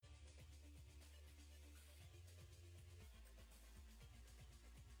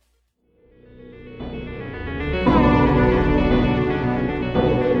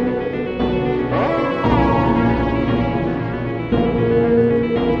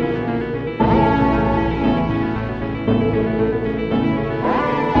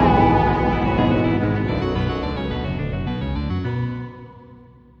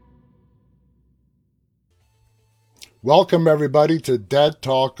Welcome, everybody, to Dead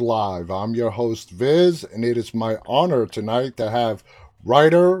Talk Live. I'm your host, Viz, and it is my honor tonight to have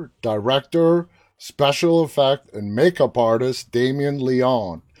writer, director, special effect, and makeup artist Damien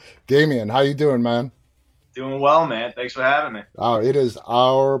Leon. Damien, how you doing, man? Doing well, man. Thanks for having me. It is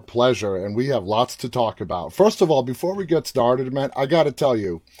our pleasure, and we have lots to talk about. First of all, before we get started, man, I got to tell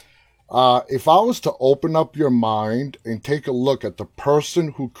you, if I was to open up your mind and take a look at the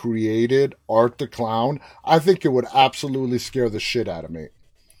person who created Art the Clown, I think it would absolutely scare the shit out of me.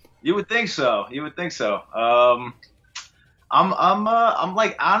 You would think so. You would think so. I'm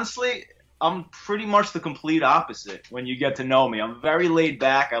like honestly, I'm pretty much the complete opposite. When you get to know me, I'm very laid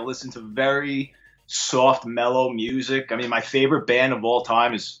back. I listen to very soft, mellow music. I mean, my favorite band of all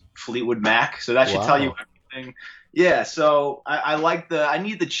time is Fleetwood Mac, so that should tell you Wow. everything. Yeah, so I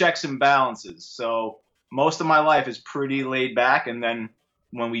need the checks and balances. So most of my life is pretty laid back, and then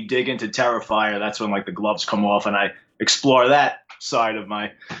when we dig into Terrifier, that's when like the gloves come off and I explore that side of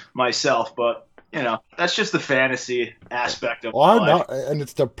myself. But that's just the fantasy aspect of Oh, my I life. know, and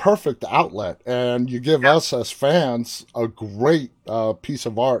it's the perfect outlet, and you give Yeah, us as fans a great piece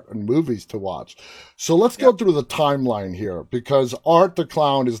of art and movies to watch. So let's yeah. go through the timeline here, because Art the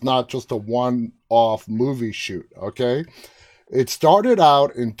Clown is not just a one-off movie shoot, okay? It started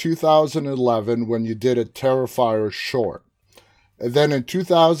out in 2011 when you did a Terrifier short. And then in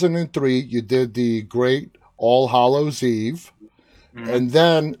 2003, you did the great All Hallows Eve. Mhm. And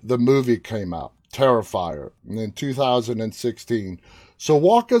then the movie came out, Terrifier, in 2016. So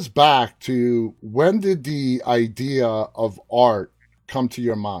walk us back to when did the idea of art come to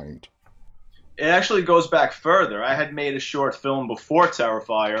your mind? It actually goes back further. I had made a short film before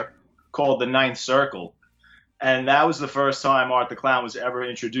Terrifier called The Ninth Circle, and that was the first time Art the Clown was ever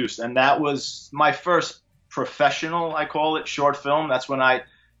introduced, and that was my first professional, I call it, short film. That's when I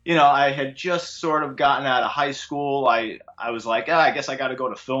had just sort of gotten out of high school. I was like, I guess I got to go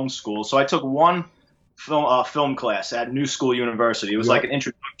to film school. So I took one film class at New School University. It was like Yep. an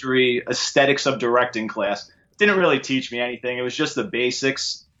introductory aesthetics of directing class. Didn't really teach me anything. It was just the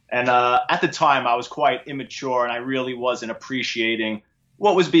basics. And at the time, I was quite immature, and I really wasn't appreciating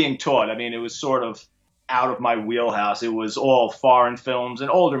what was being taught. I mean, it was sort of out of my wheelhouse. It was all foreign films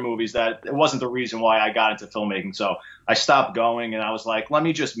and older movies that it wasn't the reason why I got into filmmaking. So I stopped going, and I was like, let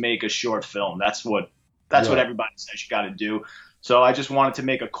me just make a short film. That's what Yeah. everybody says you got to do. So I just wanted to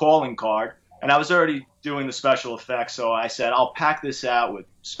make a calling card, and I was already doing the special effects. So I said, I'll pack this out with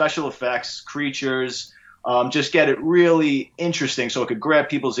special effects, creatures, just get it really interesting so it could grab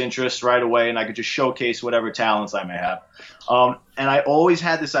people's interest right away, and I could just showcase whatever talents I may have. And I always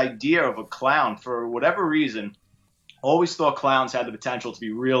had this idea of a clown for whatever reason. Always thought clowns had the potential to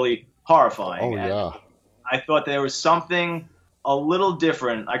be really Oh, horrifying, and yeah. I thought there was something a little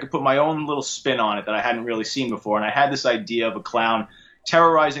different. I could put my own little spin on it that I hadn't really seen before, and I had this idea of a clown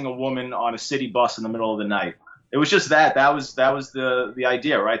terrorizing a woman on a city bus in the middle of the night. It was just that. That was the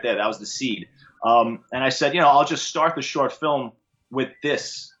idea right there. That was the seed. And I said, I'll just start the short film with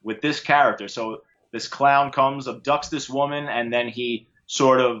this character. So this clown comes, abducts this woman, and then he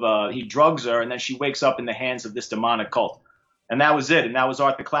sort of he drugs her, and then she wakes up in the hands of this demonic cult. And that was it. And that was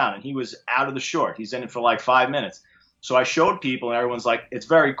Art the Clown. And he was out of the short. He's in it for like 5 minutes. So I showed people, and everyone's like, "It's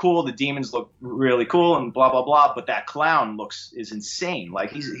very cool. The demons look really cool, and blah blah blah." But that clown is insane.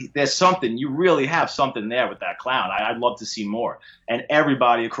 Like there's something. You really have something there with that clown. I'd love to see more. And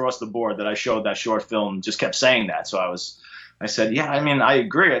everybody across the board that I showed that short film just kept saying that. So I said, "Yeah, I mean, I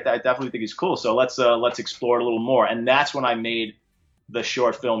agree. I definitely think he's cool. So let's explore it a little more." And that's when I made the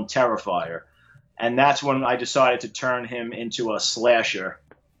short film Terrifier, and that's when I decided to turn him into a slasher.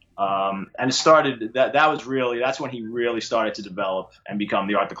 And it started that's when he really started to develop and become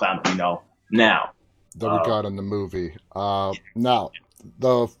the Art the Clown that we know now. That we Uh, got in the movie. Now,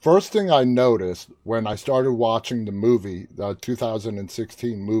 the first thing I noticed when I started watching the movie, the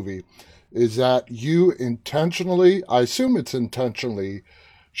 2016 movie, is that you intentionally, I assume it's intentionally,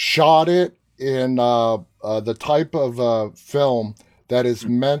 shot it in the type of film that is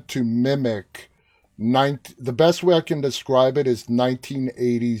meant to mimic the best way I can describe it is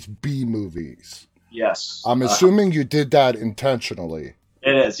 1980s B movies. yes, I'm assuming you did that intentionally.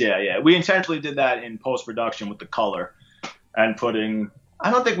 it is. Yeah, yeah. We intentionally did that in post production with the color and putting.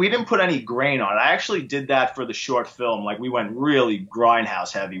 I don't think we didn't put any grain on it. I actually did that for the short film. Like we went really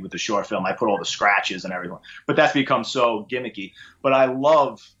grindhouse heavy with the short film. I put all the scratches and everything, but that's become so gimmicky. But I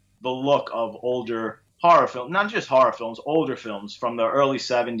love the look of older horror films, not just horror films, older films from the early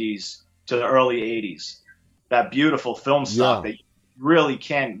 '70s to the early '80s. That beautiful film stock Yeah. that you really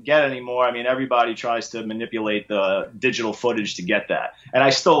can't get anymore. I mean, everybody tries to manipulate the digital footage to get that, and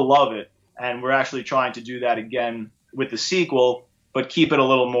I still love it. And we're actually trying to do that again with the sequel, but keep it a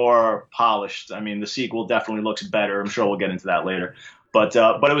little more polished. I mean, the sequel definitely looks better. I'm sure we'll get into that later. But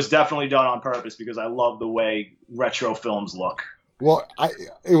it was definitely done on purpose because I love the way retro films look. Well,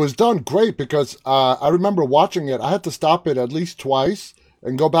 it was done great because I remember watching it. I had to stop it at least twice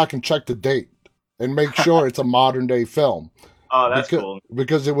and go back and check the date and make sure it's a modern day film. Oh, that's cool.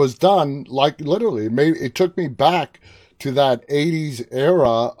 Because it was done like literally. It took me back to that 80s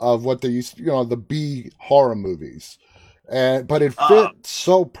era of what they used to, the B horror movies. But it fit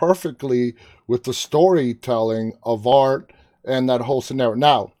so perfectly with the storytelling of Art and that whole scenario.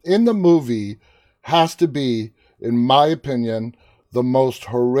 Now, in the movie has to be, in my opinion, the most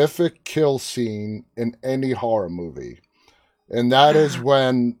horrific kill scene in any horror movie. And that is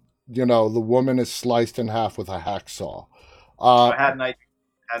when, the woman is sliced in half with a hacksaw. I had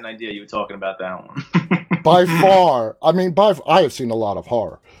an idea you were talking about that one. By far, I have seen a lot of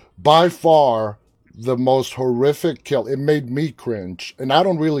horror. By far, the most horrific kill. It made me cringe. And I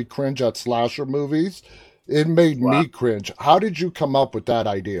don't really cringe at slasher movies. It made me cringe. How did you come up with that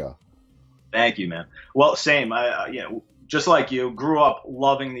idea? Thank you, man. Well, same. Just like you, grew up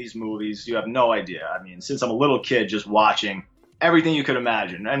loving these movies. You have no idea. I mean, since I'm a little kid, just watching everything you could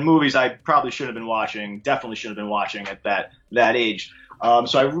imagine. And movies I probably shouldn't have been watching, definitely shouldn't have been watching at that age.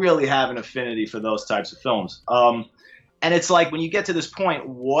 So I really have an affinity for those types of films. And it's like when you get to this point,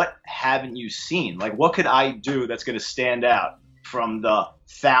 what haven't you seen? Like, what could I do that's going to stand out from the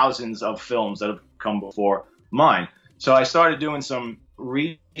thousands of films that have come before mine? So I started doing some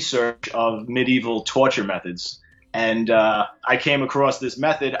research of medieval torture methods. And I came across this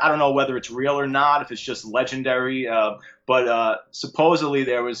method. I don't know whether it's real or not, if it's just legendary. But supposedly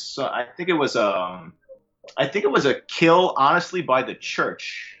there was, I think it was a kill, honestly, by the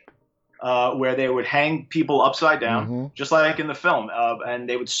church, where they would hang people upside down, just like in the film, and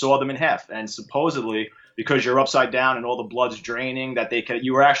they would saw them in half. And supposedly, because you're upside down and all the blood's draining, that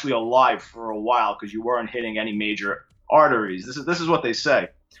you were actually alive for a while because you weren't hitting any major arteries. This is what they say.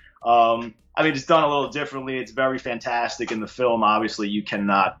 I mean, it's done a little differently. It's very fantastic in the film. Obviously, you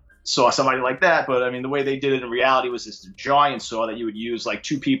cannot saw somebody like that, but I mean, the way they did it in reality was this giant saw that you would use like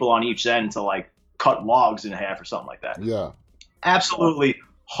two people on each end to like cut logs in half or something like that. Yeah, absolutely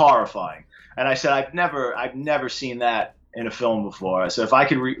horrifying. And I said, I've never seen that in a film before. So if I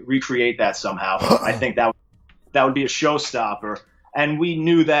could recreate that somehow, I think that would be a showstopper. And we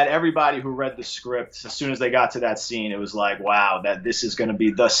knew that everybody who read the script, as soon as they got to that scene, it was like, wow, that this is going to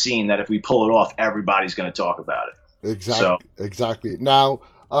be the scene that if we pull it off, everybody's going to talk about it. Exactly. Now,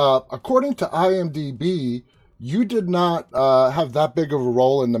 according to IMDb, you did not have that big of a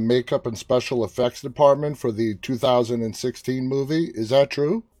role in the makeup and special effects department for the 2016 movie. Is that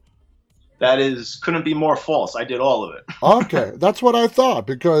true? That couldn't be more false. I did all of it. Okay, that's what I thought,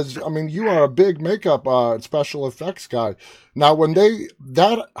 because I mean, you are a big makeup special effects guy. Now,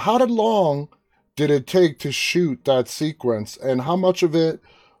 how long did it take to shoot that sequence, and how much of it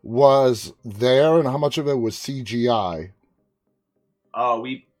was there, and how much of it was CGI?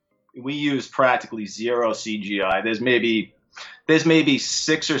 We used practically zero CGI. There's maybe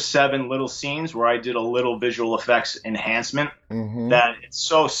 6 or 7 little scenes where I did a little visual effects enhancement that it's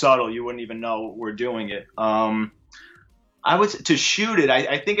so subtle you wouldn't even know we're doing it. To shoot it,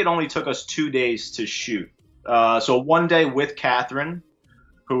 I think it only took us 2 days to shoot. So one day with Catherine,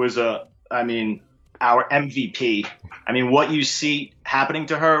 who is our MVP. I mean, what you see happening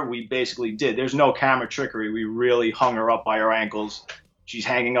to her, we basically did. There's no camera trickery. We really hung her up by her ankles. She's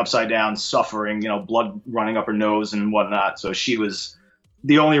hanging upside down, suffering, blood running up her nose and whatnot. So she was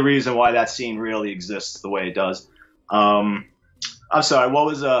the only reason why that scene really exists the way it does. I'm sorry, what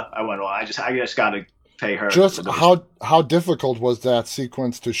was I went on. I just got to pay her. Just how difficult was that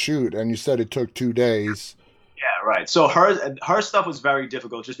sequence to shoot? And you said it took 2 days. Yeah, right. So her stuff was very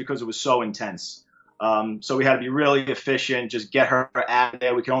difficult just because it was so intense. So we had to be really efficient, just get her out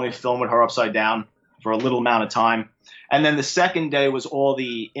there. We could only film with her upside down for a little amount of time. And then the second day was all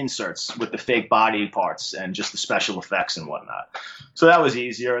the inserts with the fake body parts and just the special effects and whatnot. So that was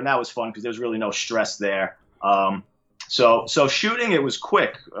easier, and that was fun because there was really no stress there. So shooting, it was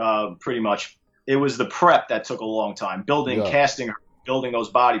quick, pretty much. It was the prep that took a long time. Casting her, building those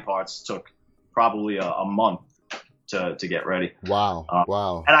body parts took probably a month to get ready. Wow.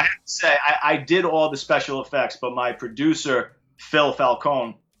 Wow. And I have to say, I did all the special effects, but my producer, Phil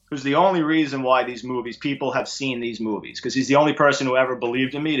Falcone, who's the only reason why people have seen these movies, because he's the only person who ever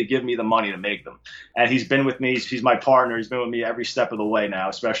believed in me to give me the money to make them. And he's been with me. He's my partner. He's been with me every step of the way now,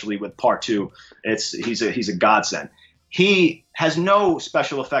 especially with part 2. He's a godsend. He has no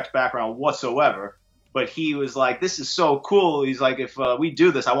special effects background whatsoever, but he was like, this is so cool. He's like, if we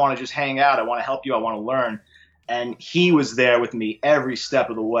do this, I want to just hang out. I want to help you. I want to learn. and he was there with me every step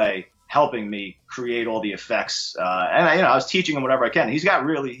of the way, helping me create all the effects. And I was teaching him whatever I can. He's gotten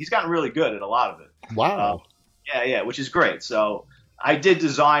really good at a lot of it. Wow. Yeah, which is great. So I did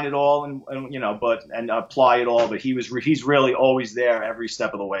design it all and apply it all, but he's really always there every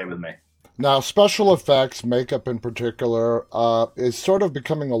step of the way with me. Now, special effects, makeup in particular, is sort of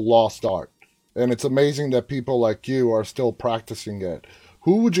becoming a lost art. And it's amazing that people like you are still practicing it.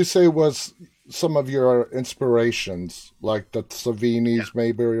 Who would you say was some of your inspirations, like the Savinis,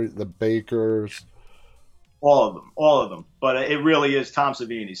 maybe the Bakers? All of them. But it really is Tom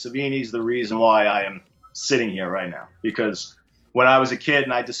Savini. Savini's the reason why I am sitting here right now, because when I was a kid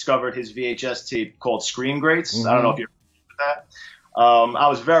and I discovered his VHS tape called Screen Greats, I don't know if you're familiar with that. I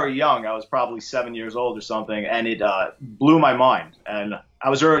was very young. I was probably 7 years old or something, and it blew my mind. And I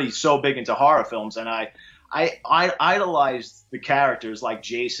was already so big into horror films, and I idolized the characters like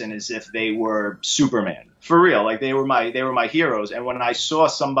Jason as if they were Superman, for real. Like they were my heroes. And when I saw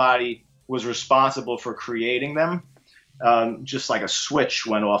somebody was responsible for creating them, just like a switch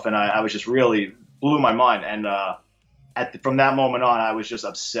went off, and I was just really blew my mind. And from that moment on, I was just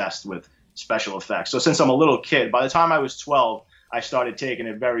obsessed with special effects. So since I'm a little kid, by the time I was 12, I started taking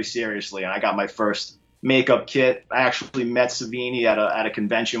it very seriously, and I got my first makeup kit. I actually met Savini at a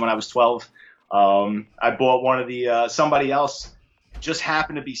convention when I was 12. I bought one of the somebody else just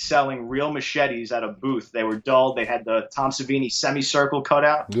happened to be selling real machetes at a booth. They were dull. They had the Tom Savini semicircle cut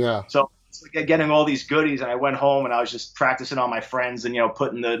out. Yeah. So getting all these goodies, and I went home and I was just practicing on my friends and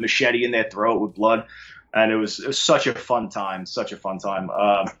putting the machete in their throat with blood, and it was such a fun time, and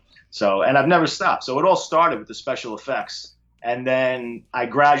I've never stopped. So it all started with the special effects, and then I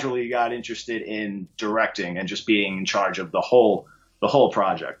gradually got interested in directing and just being in charge of the whole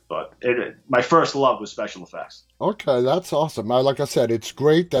project. But my first love was special effects. Okay, that's awesome. Like I said, it's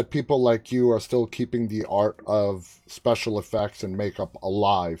great that people like you are still keeping the art of special effects and makeup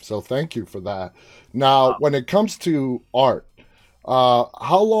alive. So thank you for that. Now, when it comes to art,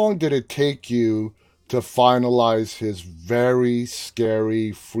 how long did it take you to finalize his very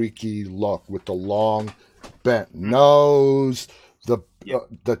scary, freaky look with the long, bent nose, the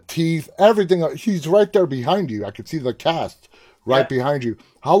teeth, everything? He's right there behind you. I could see the cast right behind you.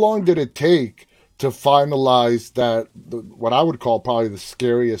 How long did it take to finalize that, what I would call probably the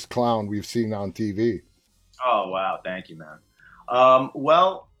scariest clown we've seen on TV? Oh, wow. Thank you, man.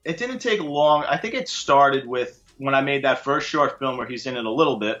 Well, it didn't take long. I think it started with when I made that first short film where he's in it a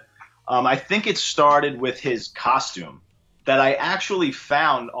little bit. I think it started with his costume that I actually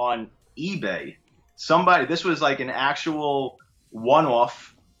found on eBay. This was like an actual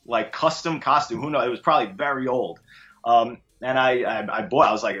one-off, like custom costume. Who knows? It was probably very old. And I bought.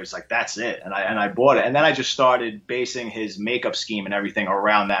 I was like, that's it. And I bought it. And then I just started basing his makeup scheme and everything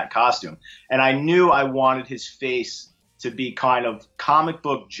around that costume. And I knew I wanted his face to be kind of comic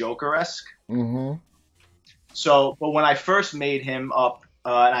book Joker-esque. Mm-hmm. So, but when I first made him up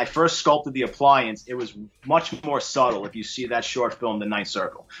and I first sculpted the appliance, it was much more subtle. If you see that short film, The Ninth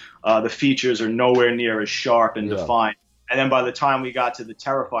Circle, the features are nowhere near as sharp and defined. And then by the time we got to the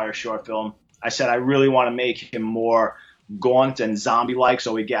Terrifier short film, I said I really want to make him more gaunt and zombie-like,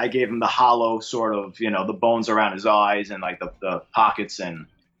 so I gave him the hollow sort of, the bones around his eyes and like the pockets, and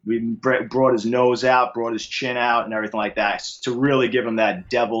we brought his nose out, brought his chin out, and everything like that to really give him that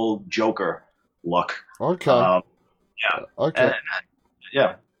devil Joker look. Okay. Okay.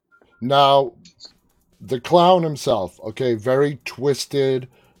 Yeah. Now, the clown himself, okay, very twisted,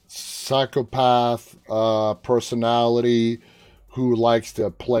 psychopath personality, who likes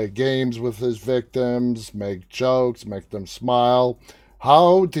to play games with his victims, make jokes, make them smile.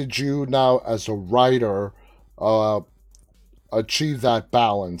 How did you now, as a writer, achieve that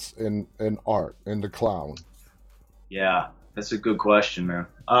balance in art, in the clown? Yeah, that's a good question, man.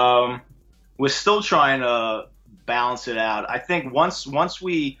 We're still trying to balance it out. I think once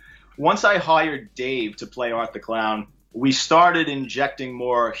I hired Dave to play Art the Clown, we started injecting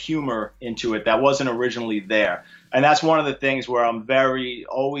more humor into it that wasn't originally there. And that's one of the things where I'm very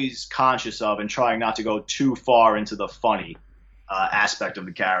always conscious of and trying not to go too far into the funny aspect of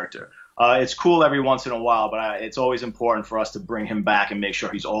the character. It's cool every once in a while, but it's always important for us to bring him back and make sure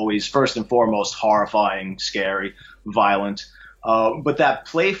he's always, first and foremost, horrifying, scary, violent. But that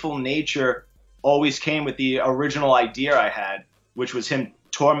playful nature always came with the original idea I had, which was him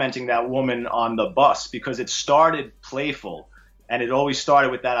tormenting that woman on the bus, because it started playful. And it always started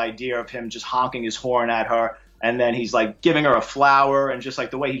with that idea of him just honking his horn at her. And then he's like giving her a flower, and just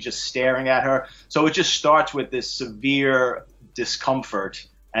like the way he's just staring at her. So it just starts with this severe discomfort,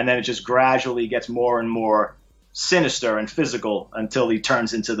 and then it just gradually gets more and more sinister and physical until he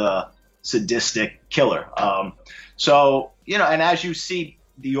turns into the sadistic killer. So, you know, and as you see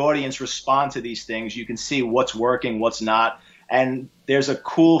the audience respond to these things, you can see what's working, what's not. And there's a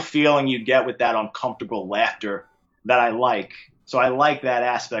cool feeling you get with that uncomfortable laughter that I like. So I like that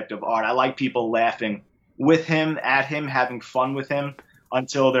aspect of Art. I like people laughing with him, at him, having fun with him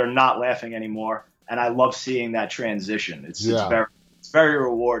until they're not laughing anymore. And I love seeing that transition. It's very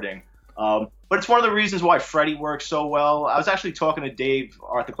rewarding. But it's one of the reasons why Freddy works so well. I was actually talking to Dave,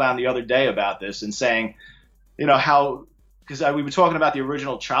 Art the Clown, the other day about this and saying, you know, how, because we were talking about the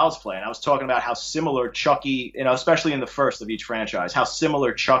original Child's Play, and I was talking about how similar Chucky, you know, especially in the first of each franchise, how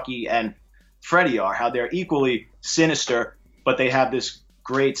similar Chucky and Freddy are, how they're equally sinister, but they have this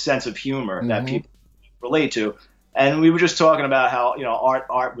great sense of humor that people relate to. And we were just talking about how, you know,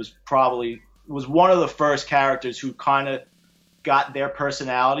 Art was one of the first characters who kind of got their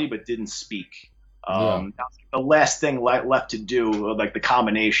personality but didn't speak. That was the last thing left to do, like the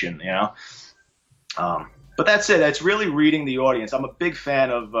combination, you know. But that's it. It's really reading the audience. I'm a big fan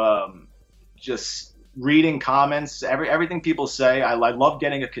of just reading comments, everything people say. I love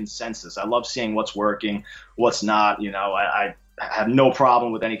getting a consensus. I love seeing what's working, what's not. You know, I have no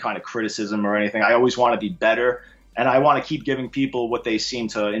problem with any kind of criticism or anything. I always want to be better, and I want to keep giving people what they seem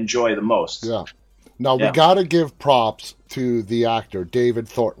to enjoy the most. Yeah. Now, we got to give props to the actor, David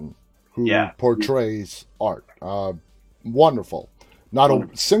Thornton, who portrays Art. Wonderful. Not a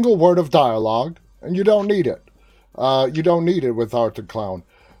single word of dialogue. And you don't need it. You don't need it with Art the Clown.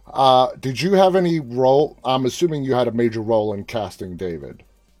 Did you have any role? I'm assuming you had a major role in casting David.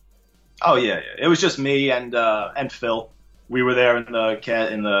 Oh yeah. It was just me and Phil. We were there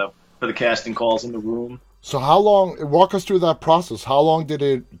for the casting calls in the room. So how long? Walk us through that process. How long did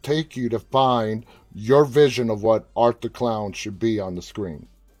it take you to find your vision of what Art the Clown should be on the screen?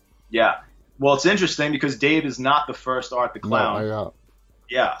 Yeah. Well, it's interesting because Dave is not the first Art the Clown. No,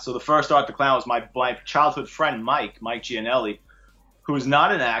 Yeah, so the first Art the Clown was my childhood friend, Mike Gianelli, who's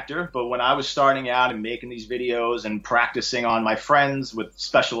not an actor, but when I was starting out and making these videos and practicing on my friends with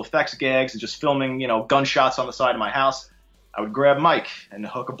special effects gags and just filming, you know, gunshots on the side of my house, I would grab Mike and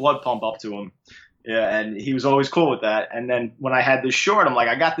hook a blood pump up to him. Yeah, and he was always cool with that. And then when I had this short, I'm like,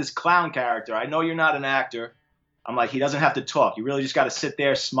 I got this clown character. I know you're not an actor. I'm like, he doesn't have to talk. You really just got to sit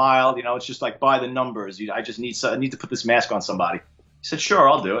there, smile. You know, it's just like by the numbers. I just need to put this mask on somebody. He said, sure,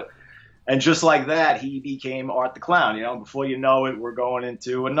 I'll do it. And just like that, he became Art the Clown. You know, before you know it, we're going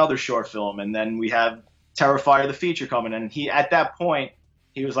into another short film. And then we have Terrifier the feature coming. And at that point,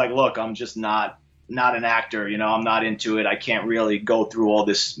 he was like, look, I'm just not an actor. You know, I'm not into it. I can't really go through all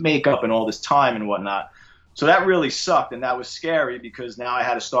this makeup and all this time and whatnot. So that really sucked. And that was scary because now I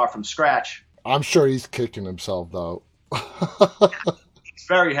had to start from scratch. I'm sure he's kicking himself, though.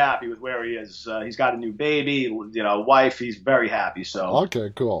 Very happy with where he is. He's got a new baby, you know, wife. He's very happy. So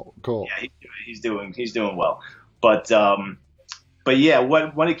okay, cool. Yeah, he's doing well. But yeah,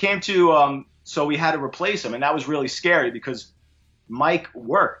 when it came to so we had to replace him, and that was really scary because Mike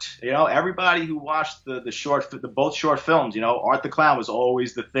worked. You know, everybody who watched the both short films, you know, Art the Clown was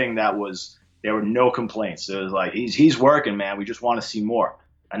always the thing that was. There were no complaints. It was like he's working, man. We just want to see more.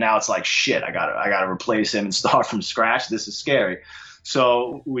 And now it's like shit. I gotta replace him and start from scratch. This is scary.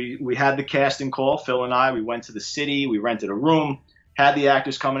 So we had the casting call, Phil and I. We went to the city. We rented a room, had the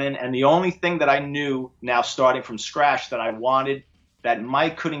actors coming in. And the only thing that I knew now starting from scratch that I wanted that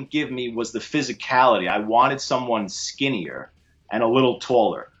Mike couldn't give me was the physicality. I wanted someone skinnier and a little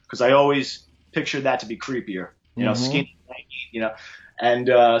taller because I always pictured that to be creepier, you know, skinny, you know. And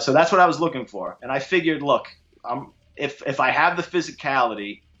so that's what I was looking for. And I figured, look, if I have the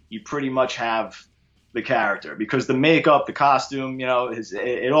physicality, you pretty much have the character because the makeup, the costume, you know,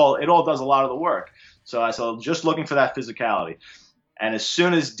 it all does a lot of the work. So I was just looking for that physicality. And as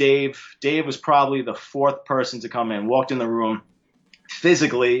soon as Dave was probably the fourth person to come in, walked in the room,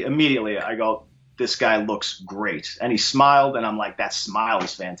 physically, immediately, I go, this guy looks great. And he smiled, and I'm like, that smile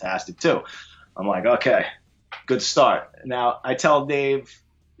is fantastic too. I'm like, okay, good start. Now I tell Dave,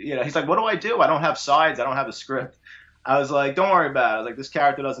 you know, he's like, what do I do? I don't have sides. I don't have a script. I was like, don't worry about it. I was like, this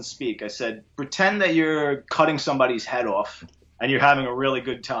character doesn't speak. I said, pretend that you're cutting somebody's head off and you're having a really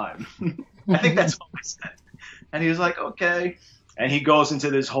good time. I think that's what I said. And he was like, okay. And he goes into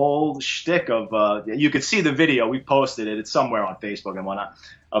this whole shtick of, you could see the video. We posted it. It's somewhere on Facebook and whatnot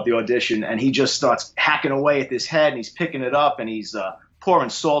of the audition. And he just starts hacking away at this head and he's picking it up and he's pouring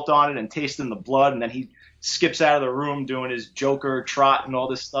salt on it and tasting the blood. And then he skips out of the room doing his Joker trot and all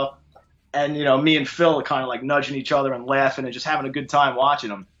this stuff. And, you know, me and Phil are kind of like nudging each other and laughing and just having a good time watching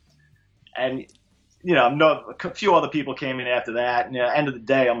him. And no, a few other people came in after that. And end of the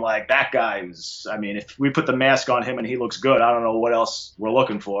day, I'm like, that guy was. I mean, if we put the mask on him and he looks good, I don't know what else we're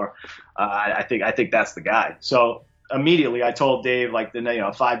looking for. I think that's the guy. So immediately, I told Dave, like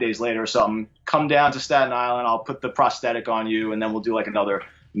 5 days later or something, come down to Staten Island. I'll put the prosthetic on you, and then we'll do like another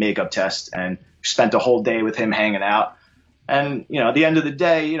makeup test. And spent a whole day with him hanging out. And at the end of the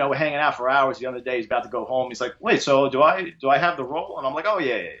day, we're hanging out for hours. The other day, he's about to go home. He's like, "Wait, so do I have the role?" And I'm like, "Oh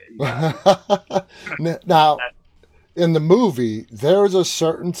yeah." Now, in the movie, there is a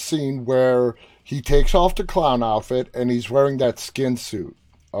certain scene where he takes off the clown outfit and he's wearing that skin suit.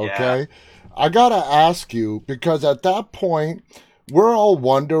 Okay, Yeah. I gotta ask you because at that point, we're all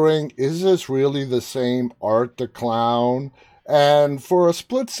wondering: is this really the same Art the Clown? And for a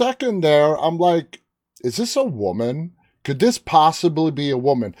split second there, I'm like, is this a woman? Could this possibly be a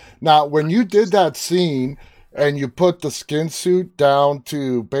woman? Now, when you did that scene and you put the skin suit down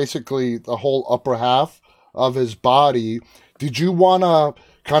to basically the whole upper half of his body, did you want to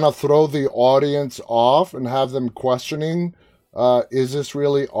kind of throw the audience off and have them questioning, is this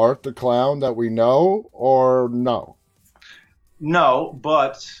really Art the Clown that we know or no? No,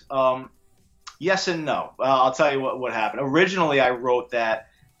 but yes and no. I'll tell you what happened. Originally, I wrote that,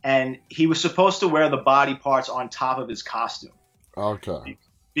 and he was supposed to wear the body parts on top of his costume Okay.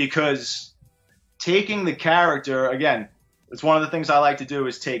 because taking the character again, it's one of the things I like to do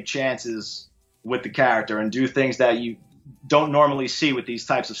is take chances with the character and do things that you don't normally see with these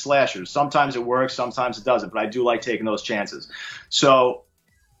types of slashers. Sometimes it works, sometimes it doesn't, but I do like taking those chances. So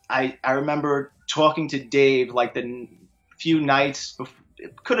I remember talking to Dave like the few nights before,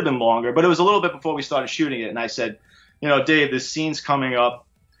 it could have been longer, but it was a little bit before we started shooting it, and I said, Dave, this scene's coming up.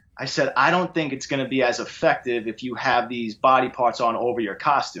 I said, I don't think it's going to be as effective if you have these body parts on over your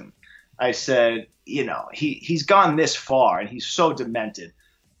costume. I said, he's gone this far and he's so demented.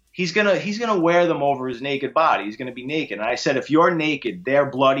 He's gonna wear them over his naked body. He's gonna be naked. And I said, if you're naked, they're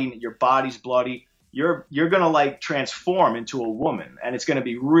bloody, your body's bloody, you're gonna like transform into a woman, and it's gonna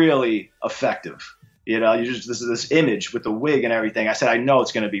be really effective. This image with the wig and everything. I said, I know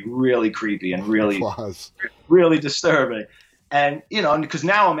it's gonna be really creepy and really, Was. really disturbing. And because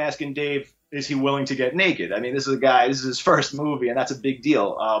now I'm asking Dave, is he willing to get naked? I mean, this is a guy. This is his first movie, and that's a big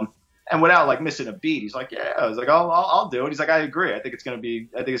deal. And without like missing a beat, he's like, yeah. I was like, I'll do it. He's like, I agree. I think it's gonna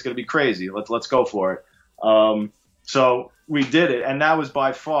be crazy. Let's go for it. So we did it, and that was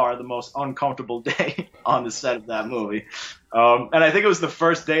by far the most uncomfortable day on the set of that movie. And I think it was the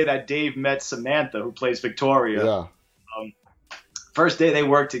first day that Dave met Samantha, who plays Victoria. Yeah. First day they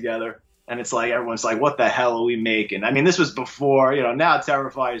worked together. And it's like, everyone's like, what the hell are we making? I mean, this was before, now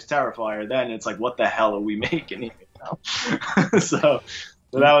Terrifier's Terrifier. Then it's like, what the hell are we making? So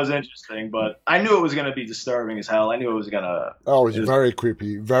that was interesting. But I knew it was going to be disturbing as hell. I knew it was going to. Oh, it was very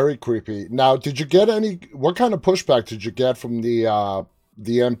creepy. Very creepy. Now, did you get what kind of pushback did you get from the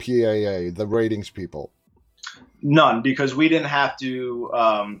MPAA, the ratings people? None, because we didn't have to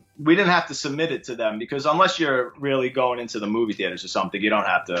submit it to them, because unless you're really going into the movie theaters or something, you don't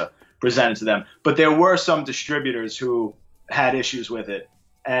have to present it to them. But there were some distributors who had issues with it,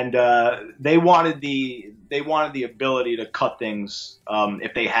 and they wanted the ability to cut things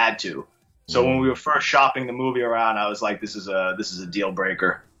if they had to. So when we were first shopping the movie around, I was like, this is a deal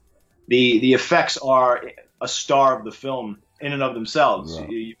breaker. The effects are a star of the film in and of themselves. Yeah.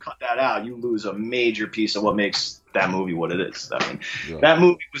 You cut that out, you lose a major piece of what makes that movie what it is. I mean, Yeah. that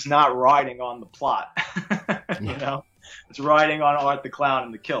movie was not riding on the plot. It's riding on Art the Clown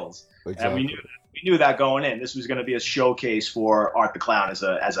and the kills. Exactly. And we knew that going in. This was going to be a showcase for Art the Clown as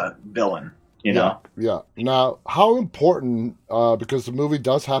a villain. Yeah. Now, how important, because the movie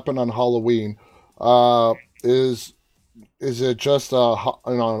does happen on Halloween, is it just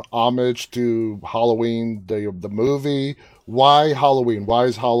an homage to Halloween, the movie? Why Halloween? Why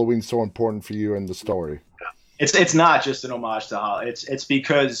is Halloween so important for you in the story? It's not just an homage to Halloween. It's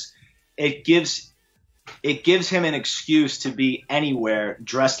because it gives him an excuse to be anywhere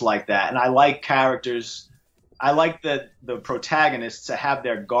dressed like that. And I like characters. I like the protagonists to have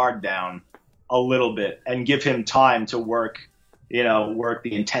their guard down a little bit and give him time to work the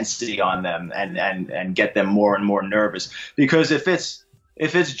intensity on them and get them more and more nervous. Because if it's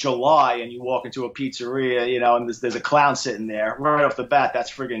July and you walk into a pizzeria, and there's a clown sitting there right off the bat,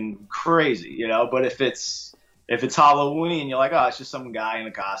 that's friggin' crazy, But if it's Halloween, you're like, oh, it's just some guy in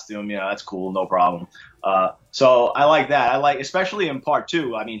a costume, that's cool, no problem. So I like that. I like, especially in part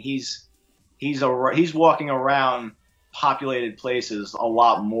 2. I mean, he's walking around populated places a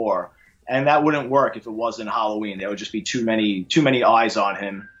lot more. And that wouldn't work if it wasn't Halloween. There would just be too many eyes on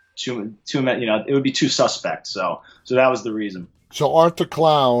him. Too many, it would be too suspect. So that was the reason. So Art the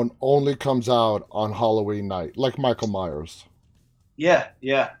Clown only comes out on Halloween night, like Michael Myers. Yeah,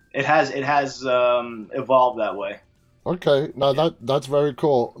 yeah. It has evolved that way. Okay, now that's very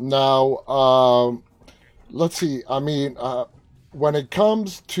cool. Now, let's see. I mean, when it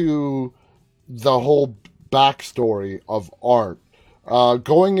comes to the whole backstory of Art,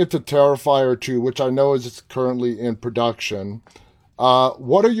 going into Terrifier 2, which I know is currently in production,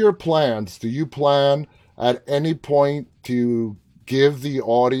 what are your plans? Do you plan at any point to give the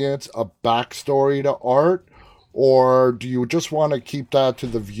audience a backstory to Art, or do you just want to keep that to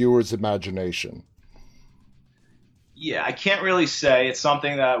the viewer's imagination? Yeah, I can't really say. It's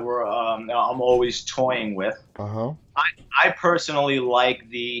something that I'm always toying with. Uh huh. I I personally like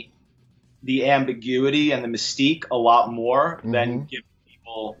the ambiguity and the mystique a lot more Mm-hmm. than giving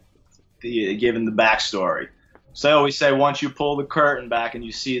people giving the backstory. So I always say once you pull the curtain back and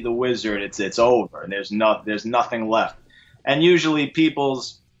you see the wizard, it's over and there's nothing left. And usually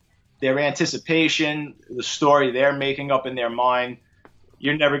people's their anticipation, the story they're making up in their mind,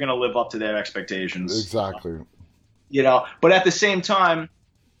 you're never going to live up to their expectations. Exactly. But at the same time,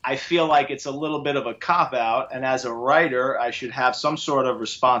 I feel like it's a little bit of a cop out, and as a writer, I should have some sort of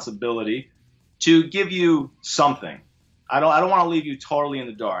responsibility to give you something. I don't want to leave you totally in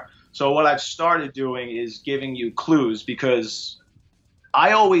the dark. So what I've started doing is giving you clues because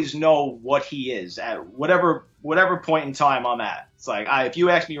I always know what he is at whatever point in time I'm at. It's like if you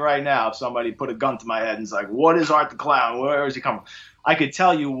ask me right now, if somebody put a gun to my head and it's like, "What is Art the Clown? Where is he coming?" I could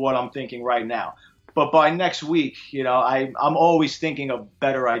tell you what I'm thinking right now. But by next week, I'm always thinking of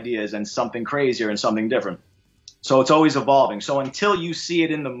better ideas and something crazier and something different. So it's always evolving. So until you see it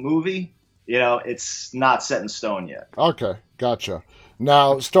in the movie, it's not set in stone yet. Okay, gotcha.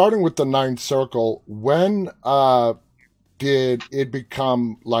 Now, starting with the Ninth Circle, when did it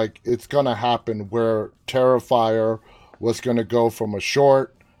become like it's gonna happen where Terrifier was gonna go from a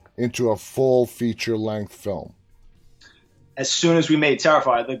short into a full feature length film? As soon as we made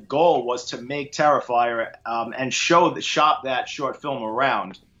Terrifier, the goal was to make Terrifier and shop that short film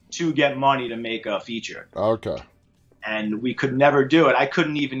around to get money to make a feature. Okay. And we could never do it. I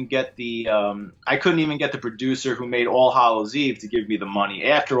couldn't even get the producer who made All Hallows Eve to give me the money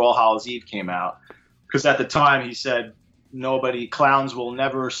after All Hallows Eve came out, because at the time he said clowns will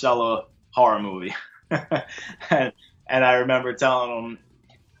never sell a horror movie, and I remember telling him,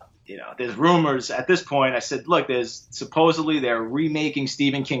 there's rumors at this point. I said, look, there's supposedly they're remaking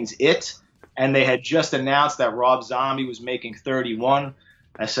Stephen King's It, and they had just announced that Rob Zombie was making 31.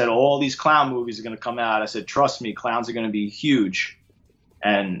 I said, all these clown movies are going to come out. I said, trust me, clowns are going to be huge.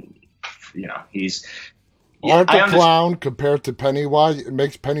 And, he's. Yeah, Art the Clown compared to Pennywise, it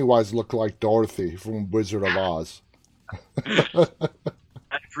makes Pennywise look like Dorothy from Wizard of Oz. I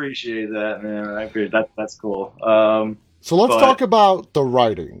appreciate that, man. I appreciate that. That's cool. So let's But talk about the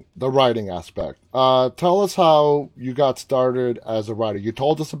writing aspect. Tell us how you got started as a writer. You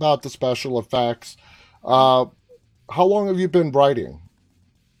told us about the special effects. Uh, how long have you been writing?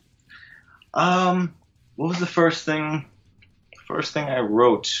 what was the first thing? First thing I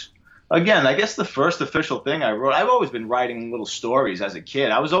wrote. Again, I guess the first official thing I wrote. I've always been writing little stories as a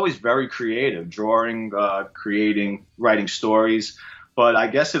kid. I was always very creative, drawing, creating, writing stories. But I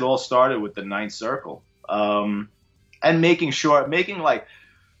guess it all started with the Ninth Circle, and making like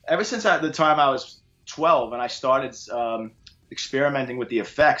ever since at the time I was 12 and I started experimenting with the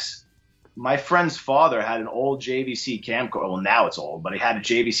effects. My friend's father had an old JVC camcorder. Well, now it's old, but he had a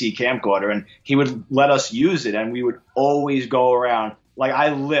JVC camcorder, and he would let us use it, and we would always go around. Like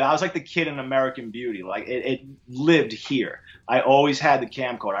I was like the kid in American Beauty. Like it lived here. I always had the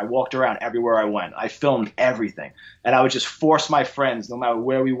camcorder. I walked around everywhere I went. I filmed everything, and I would just force my friends, no matter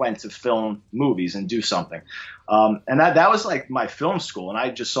where we went, to film movies and do something. And that was like my film school, and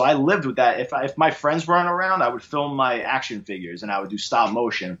I lived with that. If my friends weren't around, I would film my action figures, and I would do stop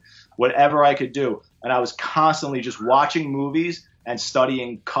motion, whatever I could do. And I was constantly just watching movies and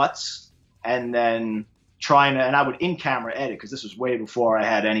studying cuts, and then and I would in camera edit, because this was way before I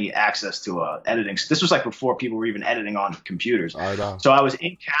had any access to editing. This was like before people were even editing on computers. I know. So I was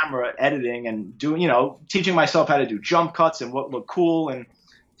in camera editing and doing, teaching myself how to do jump cuts and what looked cool, and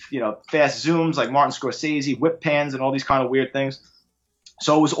fast zooms like Martin Scorsese, whip pans, and all these kind of weird things.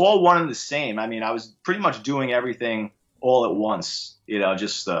 So it was all one and the same. I mean, I was pretty much doing everything all at once,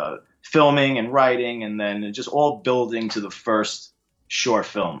 just filming and writing, and then just all building to the first short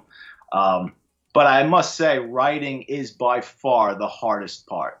film. But I must say, writing is by far the hardest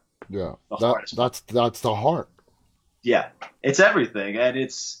part. Yeah, The hardest part. that's the heart. Yeah, it's everything, and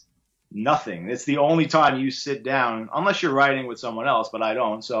it's nothing. It's the only time you sit down, unless you're writing with someone else, but I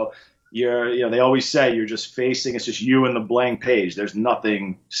don't. So they always say you're just facing, it's just you and the blank page. There's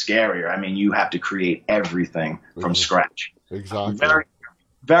nothing scarier. I mean, you have to create everything from scratch. Exactly. Very,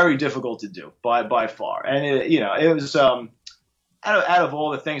 very difficult to do by far. And it was out of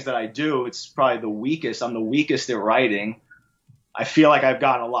all the things that I do, it's probably the weakest. I'm the weakest at writing. I feel like I've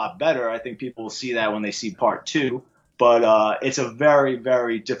gotten a lot better. I think people will see that when they see part 2. But it's a very,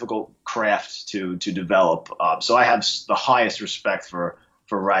 very difficult craft to develop. So I have the highest respect for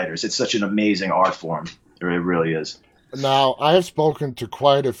writers. It's such an amazing art form. It really is. Now, I have spoken to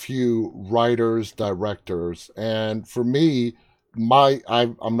quite a few writers, directors, and for me,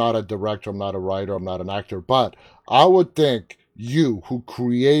 I'm not a director, I'm not a writer, I'm not an actor, but I would think you, who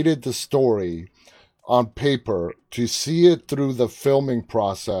created the story on paper, to see it through the filming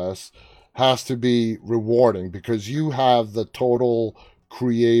process has to be rewarding because you have the total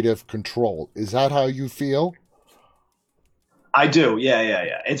creative control. Is that how you feel? I do.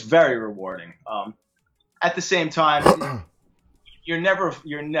 Yeah. It's very rewarding. At the same time, you're never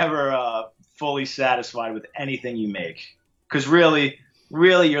fully satisfied with anything you make, because really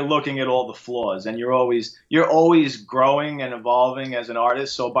you're looking at all the flaws, and you're always growing and evolving as an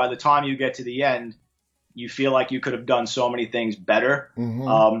artist. So by the time you get to the end, you feel like you could have done so many things better.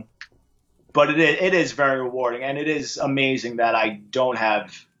 Mm-hmm. But it is very rewarding, and it is amazing that I don't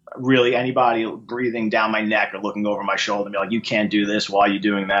have really anybody breathing down my neck or looking over my shoulder and be like, you can't do this while you're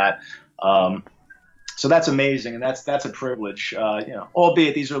doing that. So that's amazing, and that's a privilege.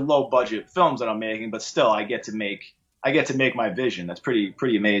 Albeit these are low budget films that I'm making, but still I get to make my vision. That's pretty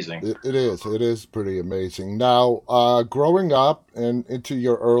amazing. It is pretty amazing. Now, growing up and into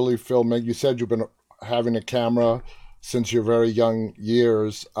your early filming, you said you've been having a camera since your very young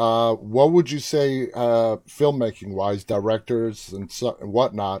years. What would you say, filmmaking wise, directors and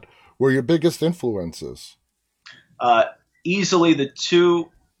whatnot, were your biggest influences? Easily the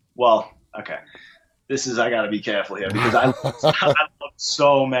two. Well, okay. I got to be careful here because I love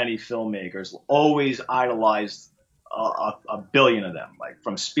so many filmmakers. Always idolized a billion of them, like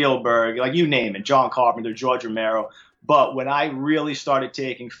from Spielberg, like you name it, John Carpenter, George Romero. But when I really started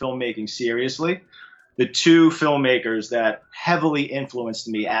taking filmmaking seriously, the two filmmakers that heavily influenced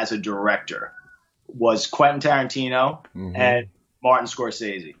me as a director was Quentin Tarantino and Martin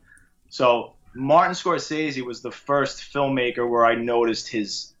Scorsese. So Martin Scorsese was the first filmmaker where I noticed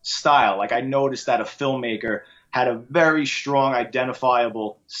his style. Like I noticed that a filmmaker had a very strong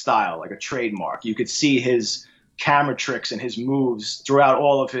identifiable style, like a trademark. You could see his camera tricks and his moves throughout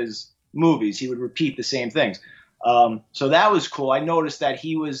all of his movies. He would repeat the same things. So that was cool. I noticed that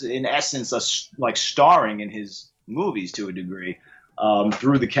he was in essence like starring in his movies to a degree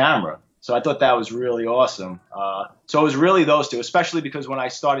through the camera. So I thought that was really awesome. So it was really those two, especially because when I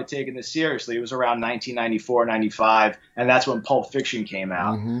started taking this seriously, it was around 1994, 95, and that's when Pulp Fiction came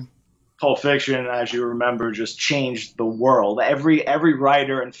out. Mm-hmm. Pulp Fiction, as you remember, just changed the world. Every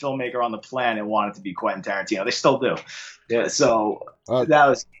writer and filmmaker on the planet wanted to be Quentin Tarantino. They still do. Yeah, so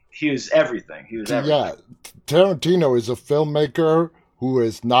he was everything. He was everything. Yeah, Tarantino is a filmmaker who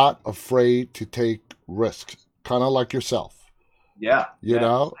is not afraid to take risks, kind of like yourself. Yeah. You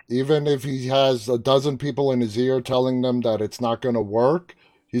know, even if he has a dozen people in his ear telling them that it's not going to work,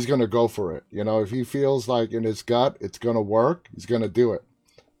 he's going to go for it. You know, if he feels like in his gut it's going to work, he's going to do it.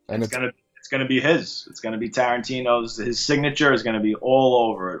 And it's going to be his. It's going to be Tarantino's. His signature is going to be all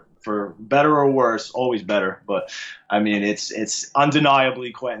over it, for better or worse. Always better, but I mean, it's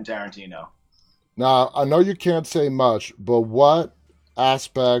undeniably Quentin Tarantino. Now, I know you can't say much, but what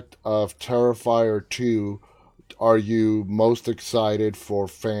aspect of Terrifier 2 are you most excited for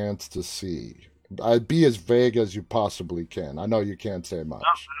fans to see? I'd be as vague as you possibly can. I know you can't say much. No,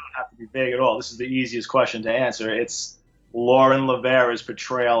 I don't have to be vague at all. This is the easiest question to answer. It's Lauren Lavera's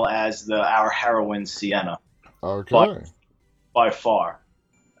portrayal as our heroine, Sienna. Okay. By far.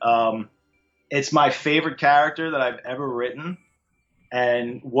 It's my favorite character that I've ever written.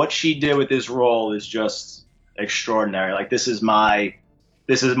 And what she did with this role is just extraordinary. Like, this is my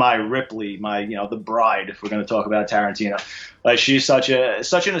Ripley, the bride, if we're going to talk about Tarantino. Like, she's such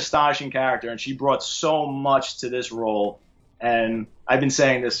an astonishing character, and she brought so much to this role. And I've been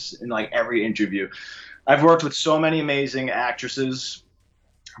saying this in like every interview. I've worked with so many amazing actresses,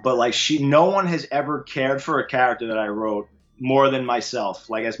 but like no one has ever cared for a character that I wrote more than myself,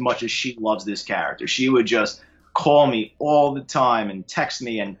 like as much as she loves this character. She would just call me all the time and text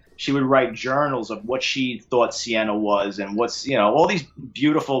me, and she would write journals of what she thought Sienna was and what's, all these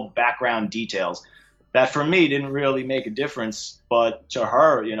beautiful background details that for me didn't really make a difference, but to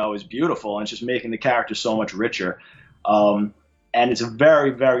her, is beautiful, and it's just making the character so much richer. And it's a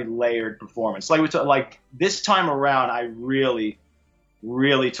very, very layered performance. Like this time around, I really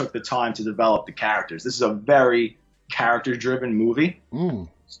really took the time to develop the characters. This is a very character-driven movie. So,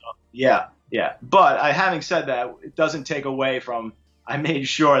 yeah, yeah. But having said that, it doesn't take away from. I made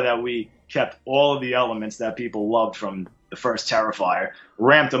sure that we kept all of the elements that people loved from the first Terrifier,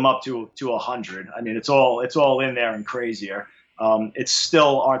 ramped them up to 100. I mean, it's all in there and crazier. It's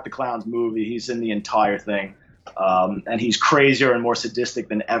still Art the Clown's movie. He's in the entire thing, and he's crazier and more sadistic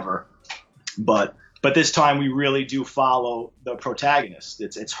than ever. But this time we really do follow the protagonist.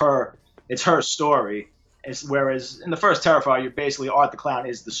 It's her story. Whereas in the first Terrifier, you're basically Art the Clown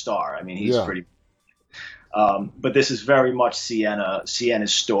is the star. I mean, he's pretty. But this is very much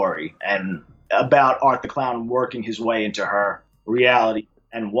Sienna's story, and about Art the Clown working his way into her reality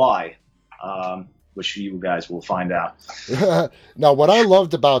and why, which you guys will find out. Now, what I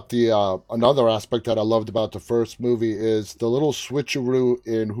loved about another aspect that I loved about the first movie is the little switcheroo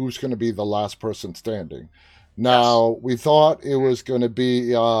in who's going to be the last person standing. Now, we thought it was going to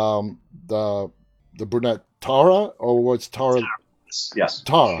be the brunette Tara, or was Tara? Yes.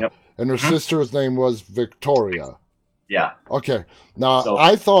 Tara. Yep. And her sister's name was Victoria. Yeah. Okay. Now,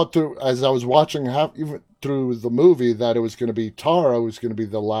 I thought as I was watching even through the movie that it was going to be Tara who was going to be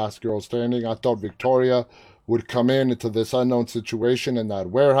the last girl standing. I thought Victoria would come into this unknown situation in that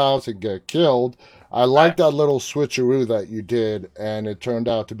warehouse and get killed. I liked that little switcheroo that you did, and it turned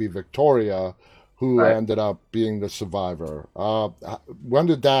out to be Victoria who ended up being the survivor. When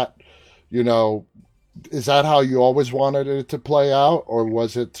did that, is that how you always wanted it to play out, or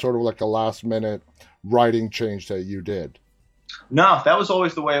was it sort of like a last-minute writing change that you did? No, that was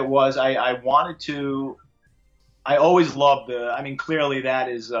always the way it was. I wanted to. I always loved clearly that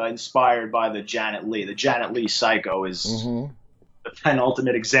is inspired by the Janet Leigh. The Janet Leigh Psycho is the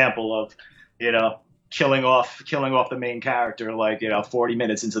penultimate example of, killing off the main character 40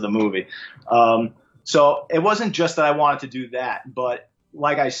 minutes into the movie. So it wasn't just that I wanted to do that, but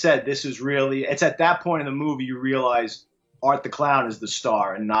like I said, this is really, it's at that point in the movie you realize Art the Clown is the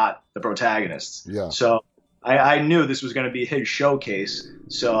star and not the protagonist. Yeah. So I knew this was going to be his showcase.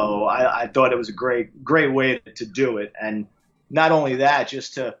 So I thought it was a great way to do it. And not only that,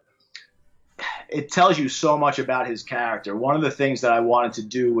 it tells you so much about his character. One of the things that I wanted to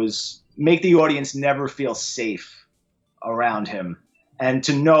do was make the audience never feel safe around him, and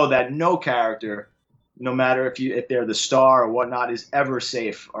to know that no character, no matter if they're the star or whatnot, is ever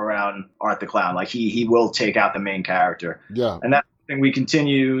safe around Art the Clown. Like he will take out the main character. Yeah. And that's something we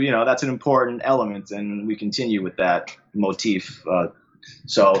continue, that's an important element, and we continue with that motif.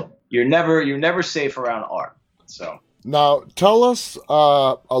 So you're never safe around Art. So now tell us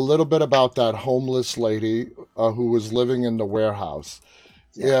a little bit about that homeless lady who was living in the warehouse.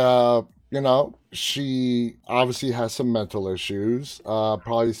 Yeah. She obviously has some mental issues,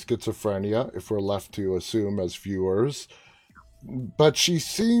 probably schizophrenia, if we're left to assume as viewers. But she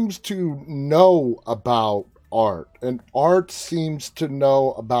seems to know about Art, and Art seems to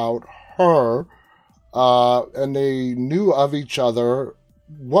know about her, and they knew of each other.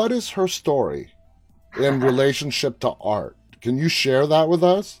 What is her story in relationship to Art? Can you share that with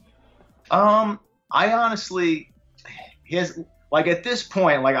us? I honestly, at this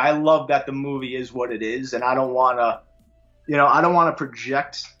point, I love that the movie is what it is, and I don't want to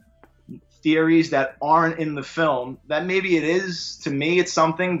project theories that aren't in the film. That maybe it is to me, it's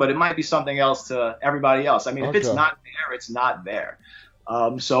something, but it might be something else to everybody else. I mean, if it's not there, it's not there.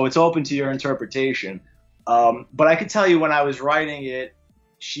 So it's open to your interpretation. But I could tell you when I was writing it,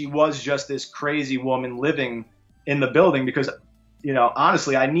 she was just this crazy woman living in the building because,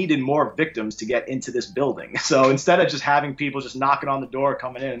 honestly, I needed more victims to get into this building. So instead of just having people just knocking on the door,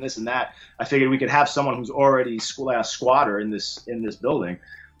 coming in and this and that, I figured we could have someone who's already a squatter in this building.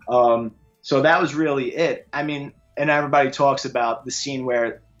 So that was really it. I mean, and everybody talks about the scene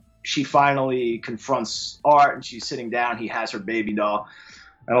where she finally confronts Art and she's sitting down. He has her baby doll.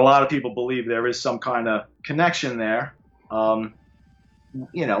 And a lot of people believe there is some kind of connection there.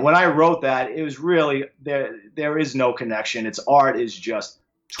 When I wrote that, it was really there is no connection. It's Art is just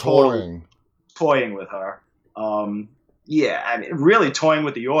toying with her. Really toying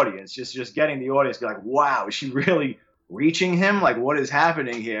with the audience, just getting the audience to be like, wow, is she really reaching him? Like, what is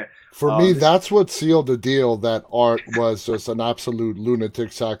happening here? For me, that's what sealed the deal, that Art was just an absolute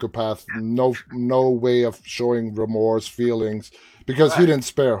lunatic psychopath. No way of showing remorse, feelings, because he didn't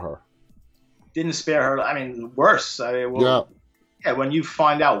spare her. Didn't spare her. I mean, worse. Yeah, when you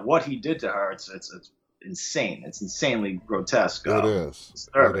find out what he did to her, it's insane. It's insanely grotesque. It is.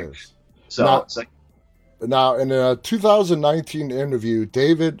 Disturbing. It is. So now, in a 2019 interview,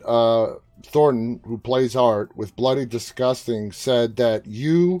 David Thornton, who plays Art with Bloody Disgusting, said that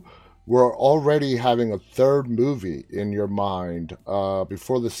you were already having a third movie in your mind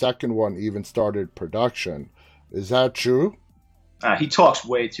before the second one even started production. Is that true? He talks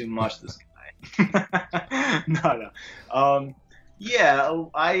way too much, this guy. No, no. Yeah,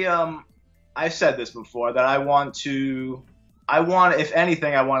 I've said this before that if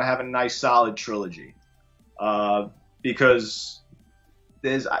anything, I want to have a nice solid trilogy, because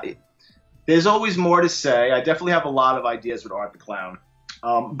there's there's always more to say. I definitely have a lot of ideas with Art the Clown,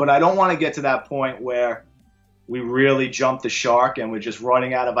 but I don't want to get to that point where we really jump the shark and we're just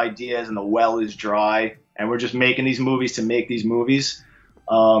running out of ideas and the well is dry and we're just making these movies to make these movies.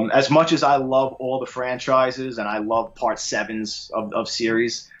 As much as I love all the franchises and I love part sevens of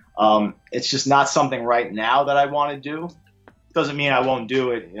series, it's just not something right now that I want to do. Doesn't mean I won't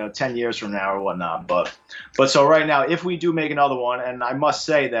do it, 10 years from now or whatnot. But so right now, if we do make another one, and I must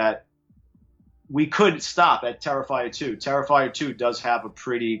say that we could stop at Terrifier 2. Terrifier 2 does have a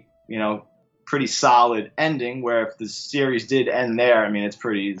pretty solid ending, where if the series did end there, I mean, it's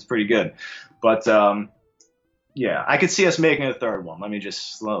pretty good. But yeah, I could see us making a third one. Let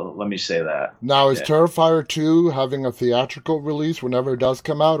me say that. Now, is Yeah. Terrifier 2 having a theatrical release whenever it does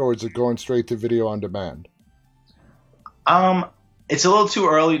come out, or is it going straight to video on demand? It's a little too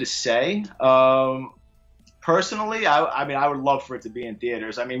early to say. Personally, I mean, I would love for it to be in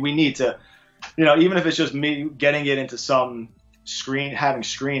theaters. I mean, we need to, even if it's just me getting it into some having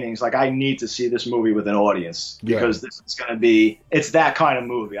screenings, like I need to see this movie with an audience, because this is going to be, it's that kind of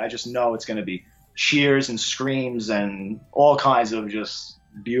movie. I just know it's going to be cheers and screams and all kinds of just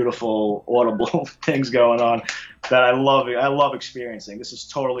beautiful audible things going on that I love experiencing. This is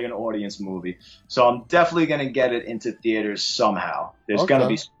totally an audience movie, so I'm definitely going to get it into theaters somehow. It's going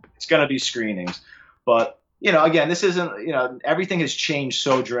to be screenings, but again, this isn't, everything has changed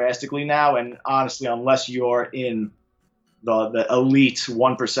so drastically now, and honestly, unless you're in the elite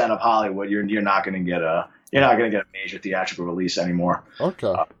 1% of Hollywood, you're not going to get a major theatrical release anymore.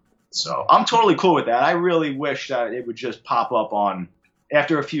 Okay. So I'm totally cool with that. I really wish that it would just pop up on,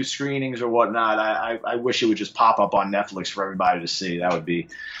 after a few screenings or whatnot, I wish it would just pop up on Netflix for everybody to see. That would be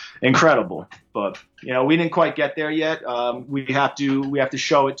incredible. But we didn't quite get there yet. We have to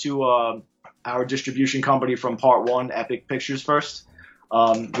show it to our distribution company from Part One, Epic Pictures first,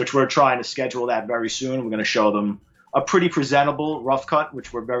 which we're trying to schedule that very soon. We're going to show them a pretty presentable rough cut,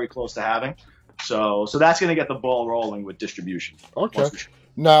 which we're very close to having. So that's going to get the ball rolling with distribution. Okay.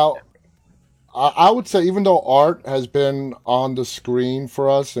 Now, I would say, even though Art has been on the screen for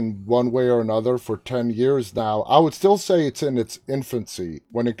us in one way or another for 10 years now, I would still say it's in its infancy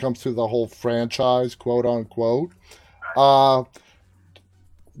when it comes to the whole franchise, quote unquote.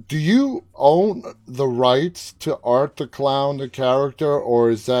 Do you own the rights to Art the Clown, the character, or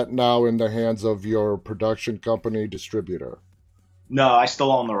is that now in the hands of your production company distributor? No, I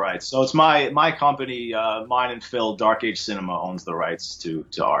still own the rights. So it's my company, mine and Phil, Dark Age Cinema, owns the rights to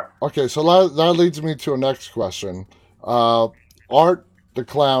Art. Okay, so that leads me to a next question. Art the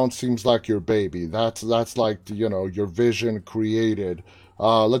Clown seems like your baby. That's like, your vision created.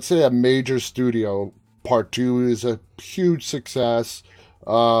 Let's say a major studio, Part 2 is a huge success.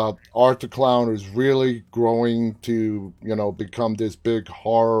 Art the Clown is really growing to, become this big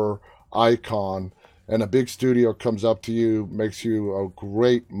horror icon. And a big studio comes up to you, makes you a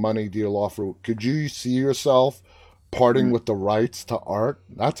great money deal offer. Could you see yourself parting with the rights to Art?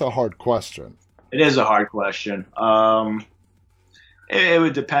 That's a hard question. It is a hard question. It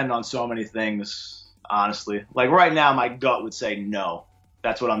would depend on so many things, honestly. Like right now, my gut would say no.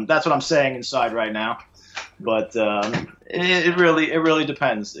 That's what I'm saying inside right now. But it really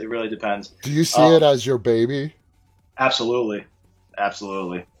depends. It really depends. Do you see it as your baby? Absolutely.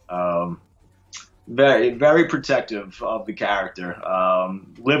 Very, very protective of the character.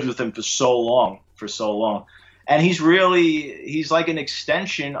 Lived with him for so long. And he's like an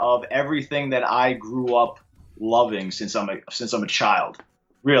extension of everything that I grew up loving since I'm a child.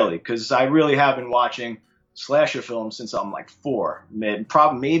 Really, because I really have been watching slasher films since I'm like 4,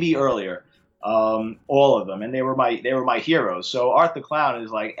 maybe earlier. All of them, and they were my heroes. So Art the Clown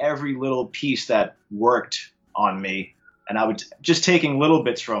is like every little piece that worked on me. And I would just taking little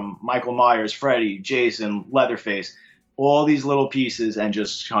bits from Michael Myers, Freddy, Jason, Leatherface, all these little pieces, and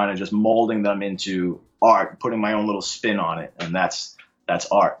just kind of just molding them into art, putting my own little spin on it, and that's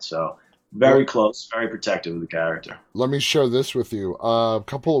Art. So very close, very protective of the character. Let me share this with you. A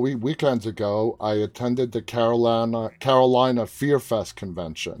couple of weekends ago, I attended the Carolina Fear Fest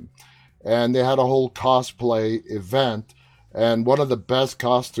convention, and they had a whole cosplay event. And one of the best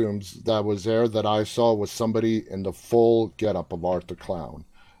costumes that was there that I saw was somebody in the full getup of Art the Clown.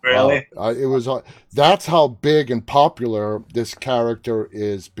 Really? It was that's how big and popular this character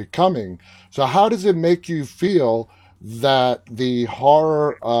is becoming. So how does it make you feel that the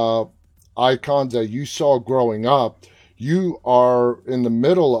horror icons that you saw growing up, you are in the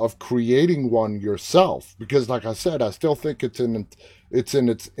middle of creating one yourself? Because, like I said, I still think it's in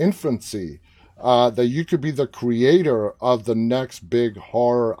its infancy. That you could be the creator of the next big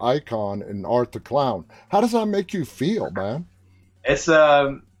horror icon in Art the Clown. How does that make you feel, man? It's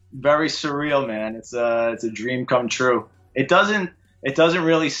very surreal, man. It's a dream come true. It doesn't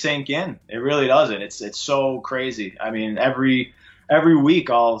really sink in. It really doesn't. It's so crazy. I mean, every week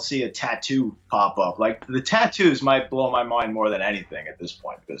I'll see a tattoo pop up. Like the tattoos might blow my mind more than anything at this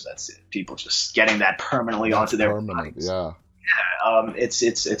point, because that's it. People just getting that permanently onto their bodies. Yeah.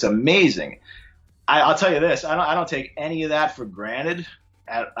 It's amazing. I'll tell you this. I don't take any of that for granted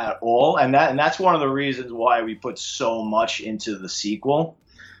at all, and that's one of the reasons why we put so much into the sequel,